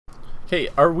Okay,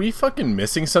 are we fucking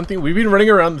missing something? We've been running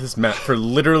around this map for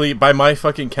literally, by my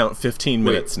fucking count, 15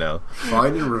 minutes now.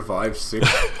 Find and revive 6.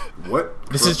 What?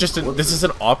 This is just this is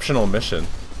an optional mission.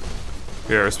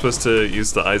 Yeah, we're supposed to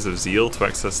use the Eyes of Zeal to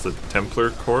access the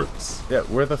Templar courts. Yeah,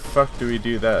 where the fuck do we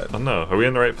do that? I don't know. Are we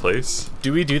in the right place?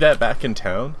 Do we do that back in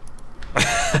town?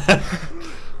 I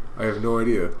have no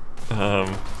idea.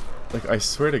 Like, I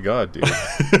swear to God, dude.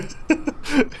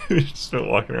 We've just been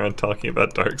walking around talking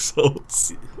about Dark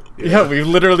Souls. Yeah, we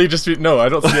literally just... No, I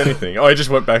don't see anything. Oh, I just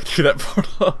went back through that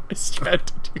portal. I tried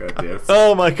to do God damn.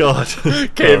 Oh my god.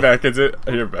 Okay, back, is it?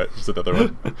 You're back. Just another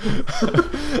one.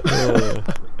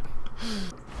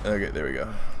 Okay, there we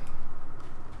go.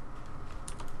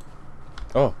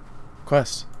 Oh,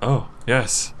 quest. Oh,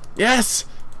 yes. Yes!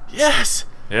 Yes!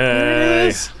 Yay! There it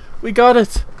is! We got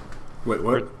it! Wait,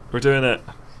 what? We're doing it.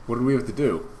 What do we have to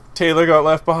do? Taylor got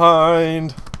left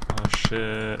behind. Oh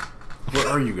shit. Where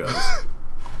are you guys?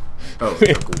 Oh,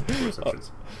 cool.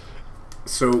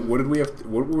 So what did we have?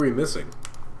 What were we missing?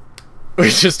 We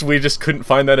just couldn't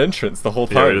find that entrance the whole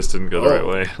time. Yeah, we just didn't go the right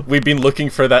way. We've been looking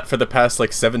for that for the past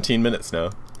like 17 minutes now.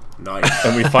 Nice.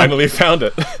 And we finally found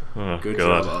it. Oh, Good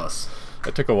god. job, us.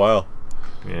 It took a while.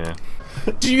 Yeah.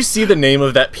 Do you see the name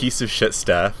of that piece of shit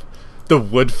staff? The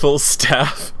Woodful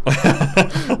Staff.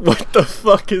 What the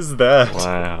fuck is that?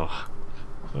 Wow.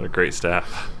 What a great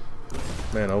staff.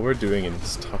 Man, all we're doing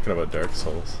is talking about Dark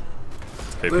Souls.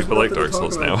 Hey, There's people like nothing Dark to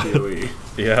talk Souls about now. PoE.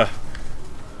 Yeah,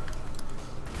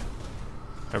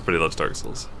 Everybody loves Dark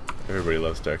Souls. everybody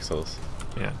loves Dark Souls.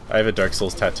 Yeah. I have a Dark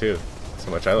Souls tattoo.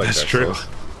 So much I like That's Dark true. Souls.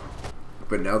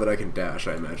 But now that I can dash,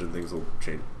 I imagine things will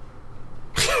change.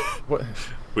 What?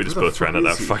 We just Where the both ran fuck at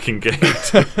that is he? fucking gate.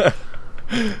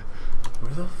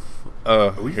 Where the?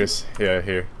 Oh, here's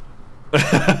here.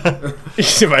 You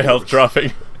see my health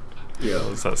dropping? Yeah.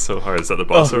 Is that so hard? Is that the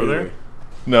boss Oh, over there?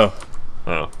 No,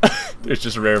 Oh. there's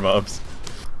just rare mobs.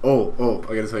 Oh,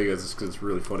 I gotta tell you guys this because it's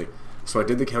really funny. So I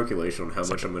did the calculation on how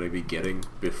much I'm going to be getting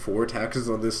before taxes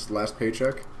on this last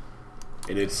paycheck,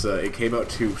 and it came out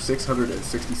to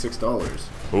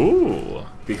 $666 Ooh.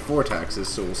 before taxes.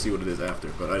 So we'll see what it is after.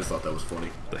 But I just thought that was funny.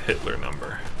 The Hitler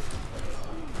number.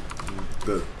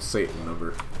 The Satan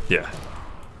number. Yeah.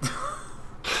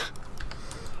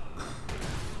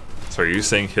 So are you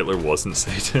saying Hitler wasn't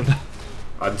Satan?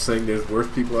 I'm saying there's worse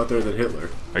people out there than Hitler.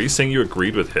 Are you saying you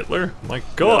agreed with Hitler? My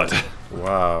god. Yeah.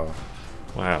 Wow,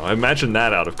 Wow, imagine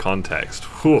that out of context.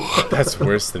 Whew. that's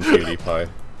worse than PewDiePie.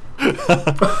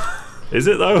 Is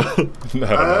it though? No,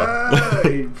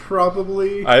 I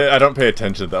probably. I don't pay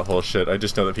attention to that whole shit. I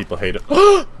just know that people hate it.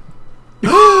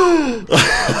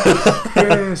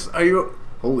 Yes. Are you?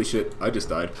 Holy shit! I just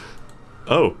died.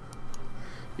 Oh.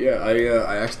 Yeah,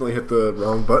 I accidentally hit the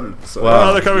wrong button. So Wow.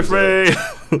 Oh, they're coming for me!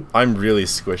 I'm really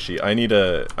squishy. I need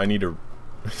to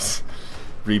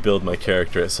rebuild my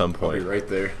character at some I'll be point. right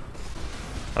there.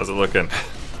 How's it looking?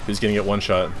 Who's gonna get one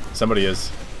shot? Somebody is.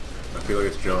 I feel like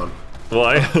it's John.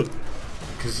 Why?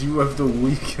 Because you have the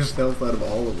weakest health out of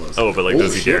all of us. Oh, but like, Holy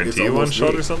does he shit, guarantee it's you one almost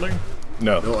shot me. or something?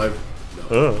 No. No, No.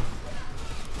 Oh.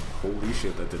 Holy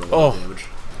shit, that did a lot Oh. of damage.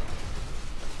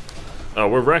 Oh,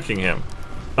 we're wrecking him.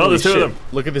 Oh, Holy there's two shit. of them.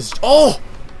 Look at this. Oh!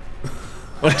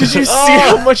 Did you see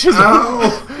how much his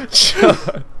Ow!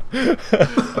 John?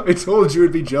 I told you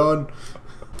it'd be John.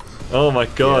 Oh my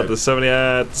god, Yeah. there's so many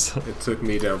ads. It took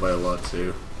me down by a lot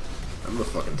too. I'm a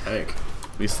fucking tank.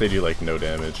 At least they do like no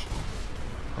damage.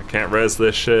 I can't res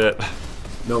this shit.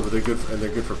 No, but they're good, and they're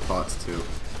good for pots too.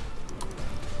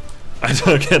 I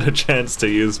don't get a chance to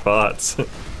use bots.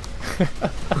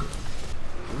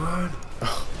 What?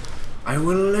 I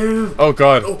will live. Oh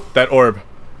god, Oh. that orb.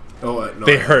 Oh, no,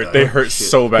 They hurt. They hurt shit.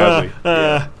 so badly.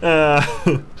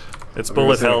 It's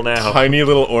bullet gonna hell say, now. Tiny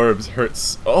little orbs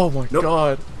hurts. Oh my Nope.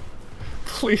 god.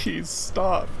 Please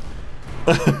stop.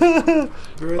 They're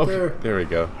right Okay, there. there we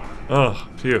go. Oh,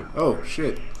 phew. Oh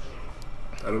shit.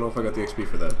 I don't know if I got the XP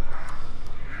for that.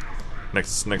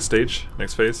 Next stage?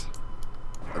 Next phase?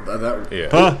 That Yeah.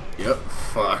 Huh? Yep.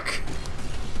 Fuck.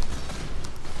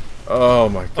 Oh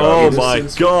my god. Oh my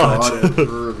Innocence god.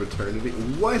 Emperor of Eternity.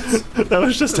 What That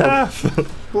was just half.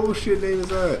 bullshit name is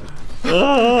that?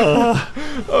 Ah.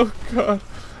 Oh god.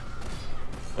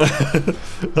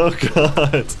 Oh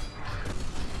god.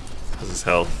 This is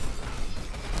hell.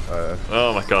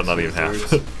 Oh my god, not even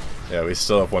half. Yeah, we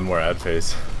still have one more ad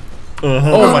phase.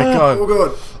 Uh-huh. Oh my god. Oh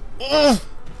god.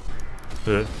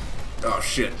 Uh, Oh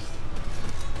shit.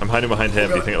 I'm hiding behind him. Do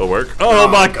you God. think it'll work? Oh, Oh,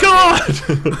 my god god!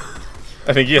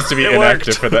 I think he has to be It inactive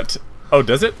worked. for that. Oh,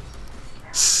 does it?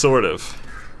 Sort of.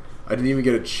 I didn't even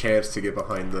get a chance to get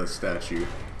behind the statue.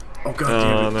 Oh god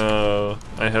Oh damn it. no.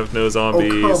 I have no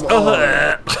zombies. come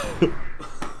on.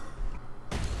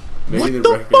 Maybe What they the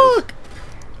recognize- fuck?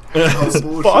 Oh, This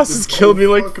bullshit, boss this has killed me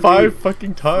like fucking 5 me.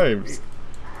 fucking times.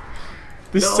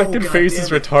 This No, second phase is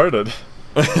goddammit.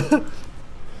 retarded.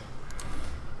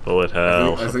 Bullet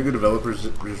hell. I think the developers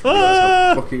just realize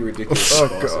how fucking ridiculous Oh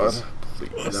the boss is. god.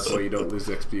 And that's why you don't lose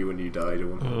XP when you die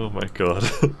to him. Oh my god.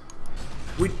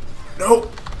 No!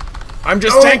 I'm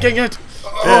just Oh! tanking it!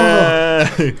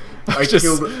 Yay! I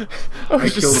killed him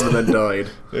and then died.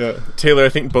 Yeah. Taylor, I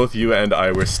think both you and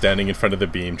I were standing in front of the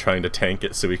beam trying to tank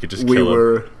it so we could just We kill him.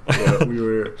 were. Yeah, we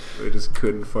were. I just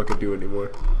couldn't fucking do it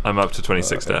anymore. I'm up to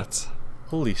 26 deaths.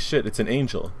 Holy shit, it's an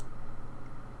angel.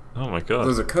 Oh my god.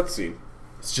 There's a cutscene.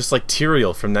 It's just like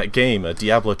Tyrael from that game,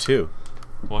 Diablo 2.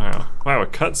 Wow. Wow, a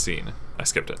cutscene. I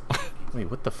skipped it. Wait,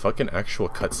 what the fuck? An actual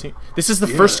cutscene? This is the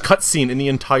first cutscene in the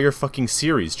entire fucking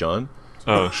series, John.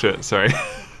 Oh shit, sorry.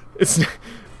 It's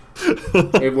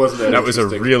It wasn't that was a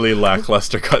interesting. really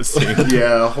lackluster cutscene.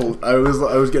 Yeah, I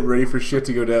was getting ready for shit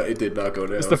to go down. It did not go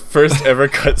down. It's the first ever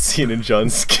cutscene, and John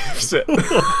skips it.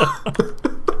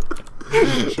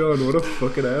 Sean, what a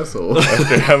fucking asshole.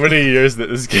 After how many years that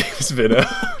this game's been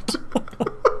out?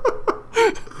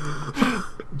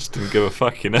 Just didn't give a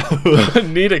fuck, you know? I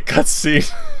need a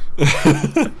cutscene.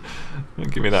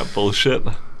 Don't give me that bullshit.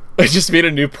 I just made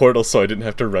a new portal so I didn't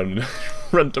have to run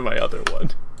to my other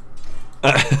one.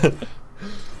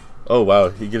 Oh wow,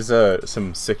 he gives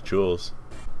some sick jewels.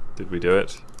 Did we do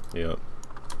it? Yeah.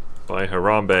 By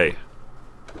Harambe,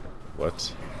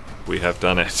 What? we have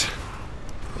done it.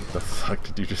 What the fuck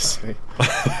did you just say?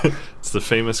 It's the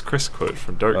famous Chris quote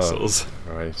from Dark Souls.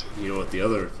 Right. You know what the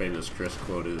other famous Chris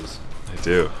quote is? I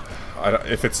do.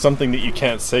 If it's something that you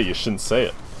can't say, you shouldn't say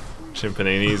it. Chimping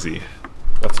ain't easy.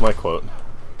 That's my quote.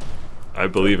 I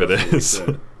believe it That's what he is.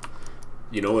 said.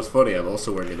 You know what's funny? I'm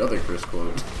also wearing another Chris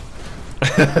quote.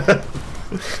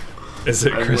 Is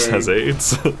it I'm Chris has wearing-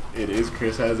 AIDS? It is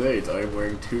Chris has AIDS. I am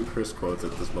wearing 2 Chris quotes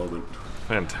at this moment.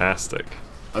 Fantastic.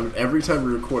 Every time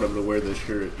we record, I'm gonna wear this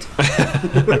shirt.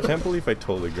 I can't believe I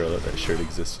told a girl that that shirt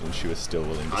existed and she was still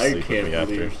willing to I sleep can't with me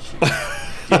after. believe.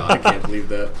 Yeah, I can't believe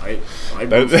that. I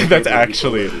mostly can't That's believe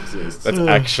actually people that exist. that's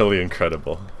actually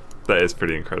incredible. That is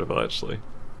pretty incredible, actually.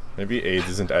 Maybe AIDS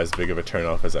isn't as big of a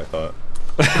turnoff as I thought.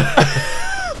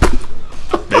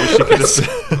 Maybe she could just...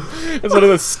 It's one of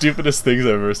the stupidest things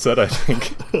I've ever said, I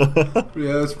think.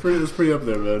 Yeah, it's pretty up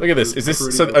there, man. Look at this. Is It's this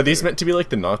pretty so up are these there. meant to be like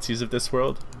the Nazis of this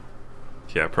world?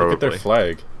 Yeah, Look probably. at their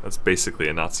flag. That's basically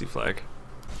a Nazi flag.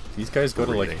 These guys go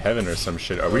to like Reading. heaven or some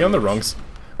shit. Are we on the wrong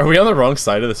Are we on the wrong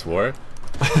side of this war?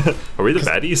 Are we the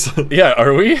baddies? Yeah,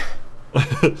 are we?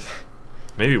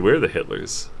 Maybe we're the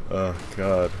Hitlers. Oh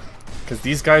god. Cuz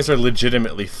these guys are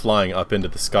legitimately flying up into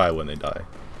the sky when they die.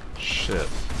 Shit.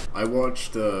 I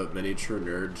watched Miniature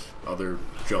Nerd, other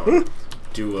John,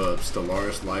 do a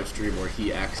Stellaris live stream where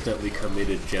he accidentally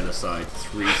committed genocide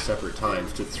 3 separate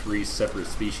times to 3 separate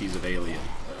species of alien.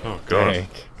 Oh god. Dang.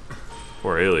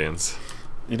 Poor aliens.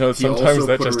 You know, He sometimes also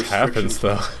that put a just happens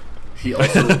though. He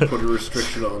also put a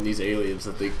restriction on these aliens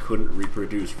that they couldn't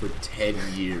reproduce for 10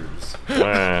 years.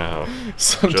 Wow.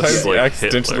 Sometimes Just you like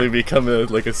accidentally Hitler. become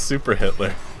a super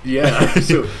Hitler. Yeah,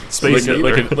 so Space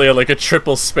Hitler. Like a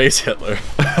triple space Hitler.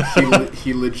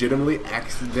 he legitimately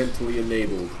accidentally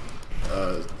enabled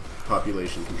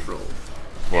population control.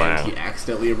 Wow. And he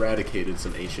accidentally eradicated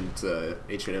some ancient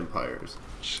empires.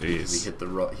 Jeez.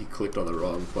 He clicked on the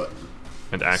wrong button.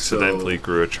 And accidentally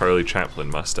grew a Charlie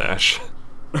Chaplin mustache.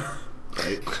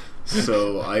 Right?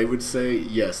 So I would say,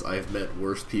 yes, I've met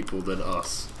worse people than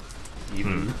us.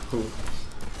 Even though...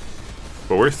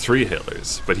 But we're 3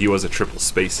 Hitlers, but he was a triple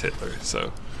space Hitler,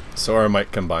 so... So our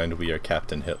might combined, we are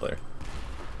Captain Hitler.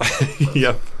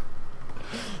 Yep.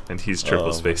 And he's triple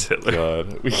Oh space my Hitler.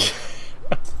 God, we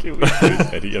can't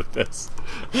do any of this.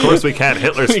 Of course we can't.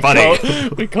 Hitler's funny.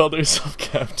 We called ourselves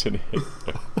Captain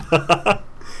Hitler.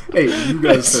 Hey, you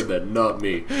guys said that, not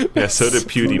me. Yeah, so did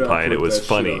Do not PewDiePie, and it put was that shit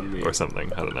funny on me. or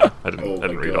something. I don't know. I Oh didn't my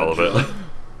read God, all of it.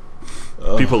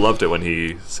 John. People loved it when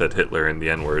he said Hitler in the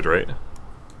N-word, right?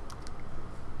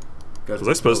 Guys, Was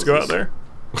I supposed to go out there?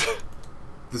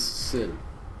 This is Sin.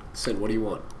 Sin, what do you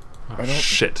want? Oh, I don't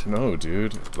shit. No,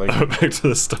 dude. Like, Back to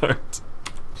the start.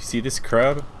 you see this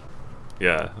crab?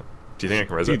 Yeah. Do you think I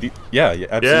can res Dude, it? yeah,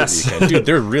 absolutely Yes. you can.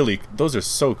 Dude, those are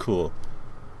so cool.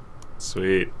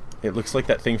 Sweet. It looks like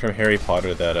that thing from Harry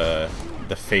Potter that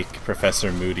the fake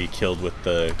Professor Moody killed with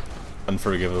the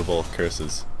unforgivable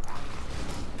curses.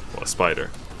 Well, a spider.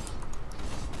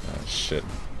 Oh, shit.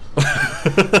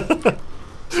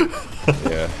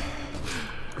 Yeah.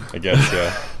 I guess,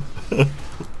 yeah.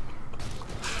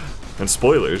 And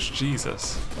spoilers,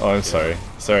 Jesus. Oh, I'm sorry.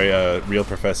 Sorry, real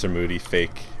Professor Moody,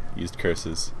 fake, used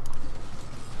curses.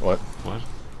 What? What?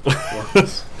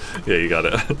 What? Yeah, you got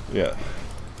it. Yeah.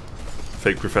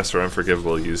 Fake Professor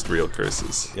Unforgivable used real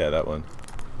curses. Yeah, that one.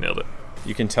 Nailed it.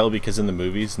 You can tell because in the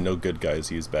movies, no good guys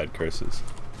use bad curses.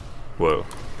 Whoa.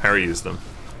 Harry used them.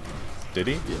 Did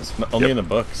he? Yes. Only Yep. in the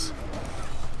books.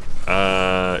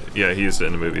 Yeah, he used it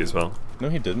in the movie as well. No,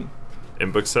 he didn't.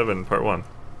 In Book 7, Part 1.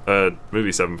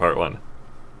 Movie 7, Part 1.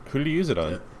 Who did he use it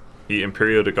on? Yeah. He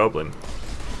Imperio the Goblin.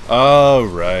 Oh,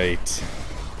 right.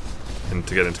 And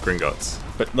to get into Gringotts.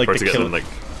 But like Or the to get kill, in, like...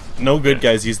 no good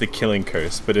yeah. guys use the killing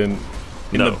curse, but in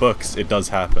No. the books it does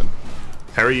happen.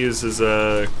 Harry uses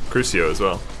Crucio as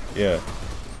well. Yeah.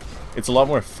 It's a lot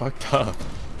more fucked up.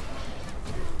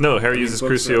 No, Harry mean, uses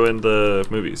books Crucio are- in the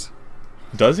movies.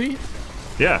 Does he?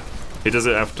 Yeah. He does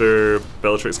it after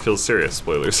Bellatrix kills Sirius.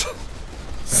 Spoilers.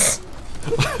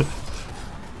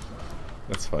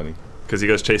 That's funny. Because he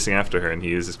goes chasing after her and he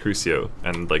uses Crucio,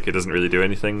 and like it doesn't really do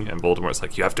anything, and Voldemort's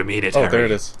like, you have to meet it, Oh, Harry. there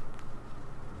it is.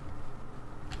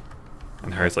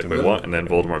 And Harry's like, Have to wait, meet what? it. And then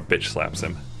Voldemort bitch slaps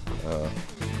him.